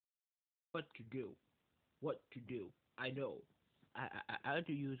What to do? What to do? I know. I had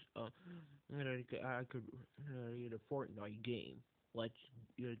to use I could get a Fortnite game. Let's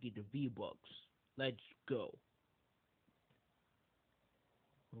get the V Bucks. Let's go.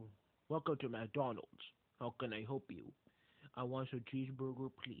 Welcome to McDonald's. How can I help you? I want a cheeseburger,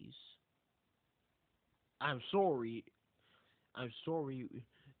 please. I'm sorry. I'm sorry.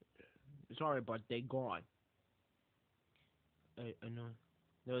 Sorry, but they gone. I know.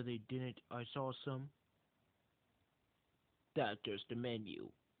 No, they didn't. I saw some. That's just the menu.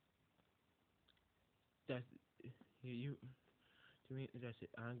 That's you. To me, that's it.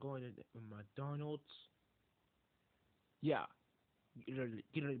 I'm going to McDonald's. Yeah,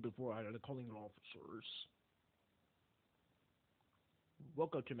 get it before I calling officers.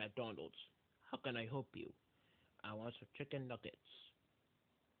 Welcome to McDonald's. How can I help you? I want some chicken nuggets.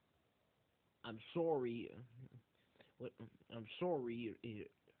 I'm sorry. What? I'm sorry.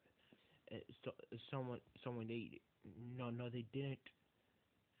 Someone ate it. No, they didn't.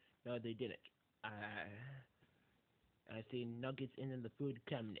 No, they didn't. I see nuggets in the food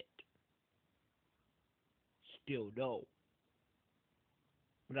cabinet. Still no.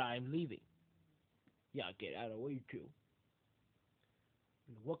 But I'm leaving. Yeah, get out of the way too.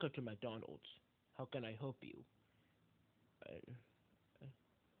 Welcome to McDonald's. How can I help you? Uh,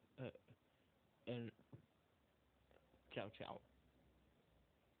 uh, and ciao ciao.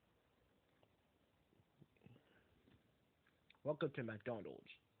 Welcome to McDonald's.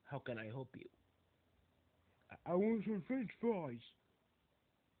 How can I help you? I want some French fries.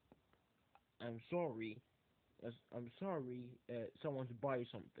 I'm sorry. I'm sorry. Someone's buying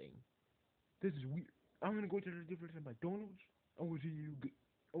something. This is weird. I'm gonna go to the different McDonald's. I will see you.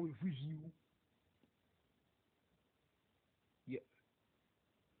 I will see you. Yeah.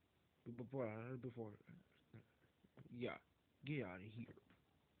 Before. Yeah. Get out of here.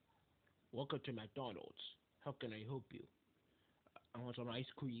 Welcome to McDonald's. How can I help you? I want some ice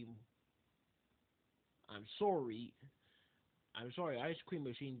cream. I'm sorry. I'm sorry. Ice cream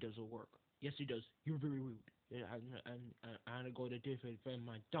machine doesn't work. Yes, it does. You're very rude. Yeah, I'm gonna go to different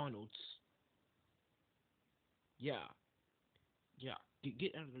McDonald's. Yeah. Yeah.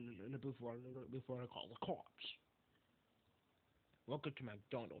 Get out of the before I call the cops. Welcome to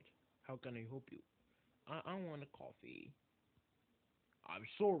McDonald's. How can I help you? I want a coffee. I'm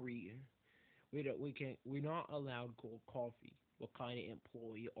sorry. We're not allowed cold coffee. What kind of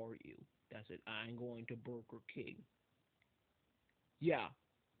employee are you? That's it. I'm going to Burger King. Yeah,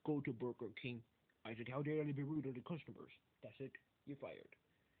 go to Burger King. I said, how dare you be rude to the customers? That's it. You're fired.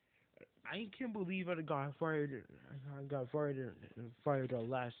 I can't believe I got fired. I got fired the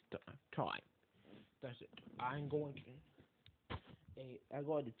last time. That's it. I'm going to. I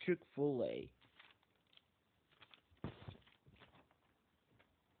go to Chick-fil-A.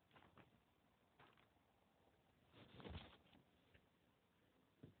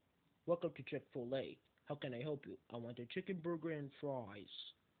 Welcome to Chick-fil-A. How can I help you? I want a chicken burger and fries.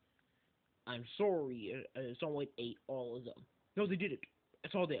 I'm sorry, someone ate all of them. No, they didn't. I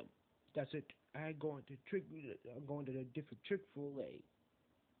saw them. That's it. I'm going to a different Chick-fil-A.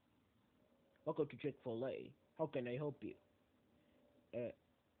 Welcome to Chick-fil-A. How can I help you? Uh,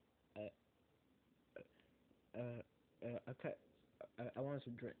 uh, okay. I want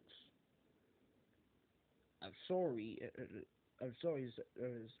some drinks. I'm sorry. I'm sorry.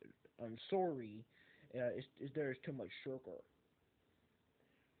 I'm sorry. There's too much sugar.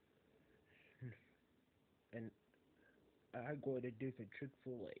 And I go to different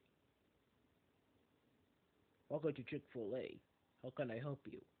Chick-fil-A. Welcome to Chick-fil-A. How can I help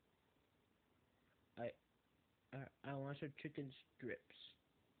you? I I want some chicken strips.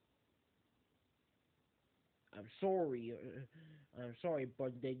 I'm sorry. I'm sorry,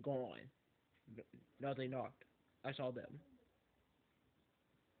 but they gone. No, they not. I saw them.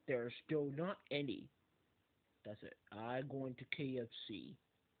 There's still not any. That's it. I going to KFC.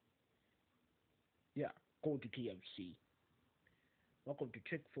 Yeah, go to KFC. Welcome to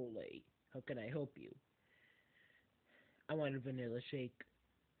Chick-fil-A. How can I help you? I want a vanilla shake.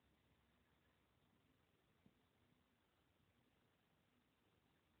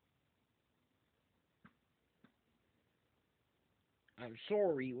 I'm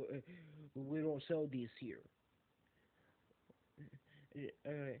sorry, we don't sell these here.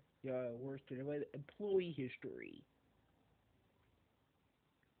 Yeah, worst employee history.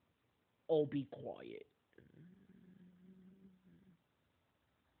 Oh, be quiet.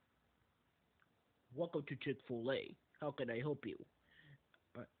 Welcome to Chick-fil-A. How can I help you?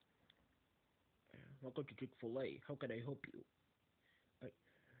 Uh, welcome to Chick-fil-A. How can I help you?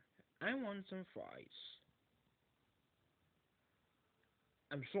 I want some fries.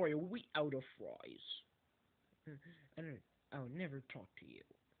 I'm sorry, we out of fries. And I'll never talk to you.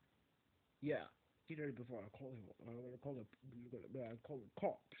 Yeah, he did it before. I call him. I'm gonna call the. I call the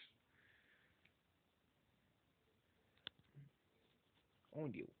cops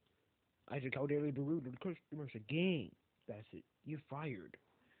on you. I just how dare you be rude to the customers again. That's it. You're fired.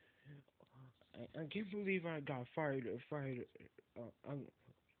 I can't believe I got fired. Fired. I'm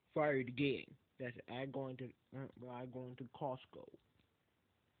fired again. That's it. I going to Costco.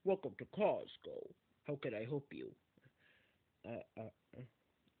 Welcome to Costco. How can I help you? I I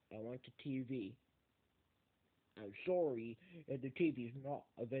I want the TV. I'm sorry, the TV is not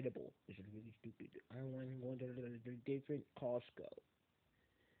available. This is really stupid. I want to go to the different Costco.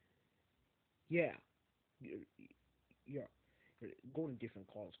 Yeah, yeah. Go to different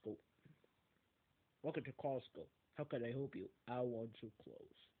Costco. Welcome to Costco. How can I help you? I want to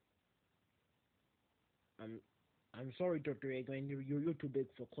close. I'm I'm sorry, Doctor Eggman. You're too big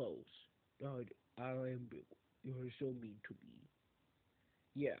for clothes. God, I am big. You're so mean to me.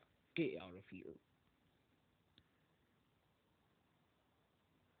 Yeah, get out of here.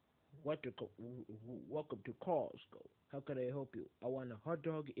 Welcome to Costco. How can I help you? I want a hot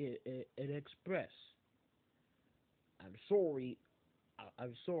dog at Express. I'm sorry.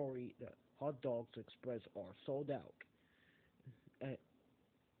 I'm sorry. The hot dogs Express are sold out. Uh,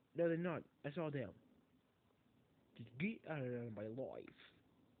 no, they're not. I saw them. Just get out of my life.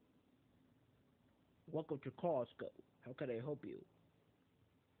 Welcome to Costco. How can I help you?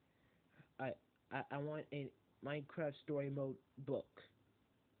 I I want a Minecraft story mode book.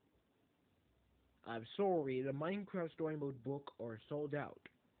 I'm sorry. The Minecraft story mode book are sold out.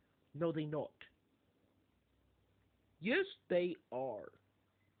 No, they not. Yes, they are.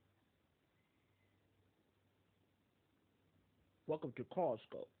 Welcome to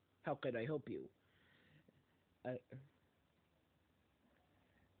Costco. How can I help you? I,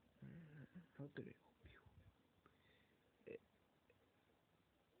 how can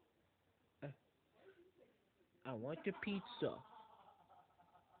I want the pizza.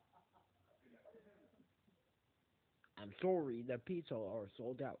 I'm sorry, the pizza are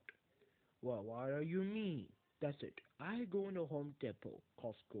sold out. Well, what do you mean? That's it. I go into Home Depot,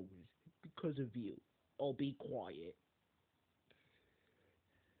 Costco, because of you. Oh, be quiet.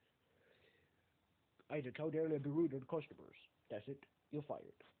 I just how dare you be rude to the customers. That's it. You're fired.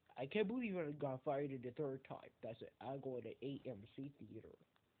 I can't believe I got fired the third time. That's it. I go to AMC Theater.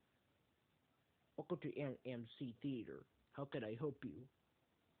 Welcome to AMC Theater. How can I help you?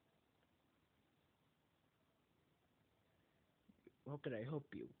 How can I help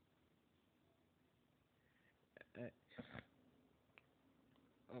you? Uh,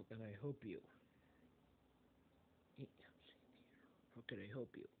 how can I help you? How can I help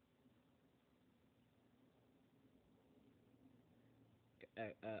you?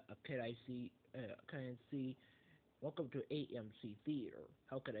 Can I see? Can I see? Welcome to AMC Theater.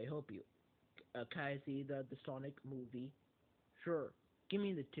 How can I help you? Can I see the Sonic movie? Sure. Give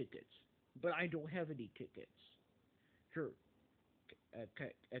me the tickets. But I don't have any tickets. Sure.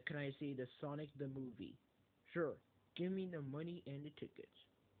 Can I see the Sonic the movie? Sure. Give me the money and the tickets.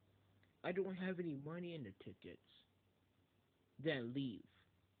 I don't have any money in the tickets. Then leave.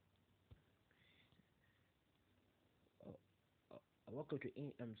 Uh, Welcome to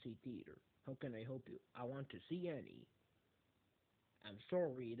AMC Theater. How can I help you? I want to see Annie. I'm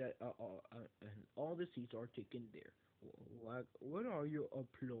sorry that and all the seats are taken there. What are you,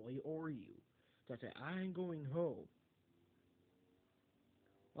 employee or you? That's it. I'm going home.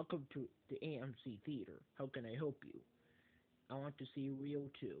 Welcome to the AMC Theater. How can I help you? I want to see Rio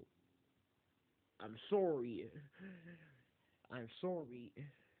too. I'm sorry. I'm sorry.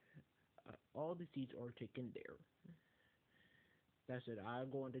 All the seats are taken there. That's it. I'm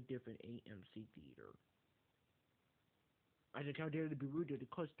going to different AMC Theater. I just how dare to be rude to the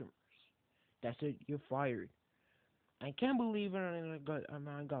customers. That's it. You're fired. I can't believe I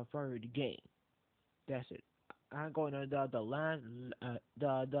got fired again. That's it. I'm going to the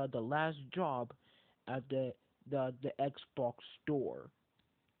last job at the Xbox store.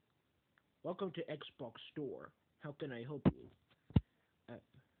 Welcome to Xbox store. How can I help you?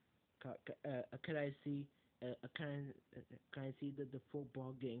 Uh, can I see? Can I see the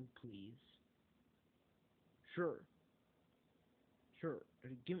football game, please? Sure, sure.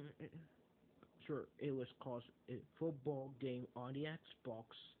 Give me, sure. It was cost a football game on the Xbox.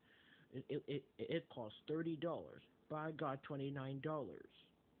 It cost $30, but I got $29.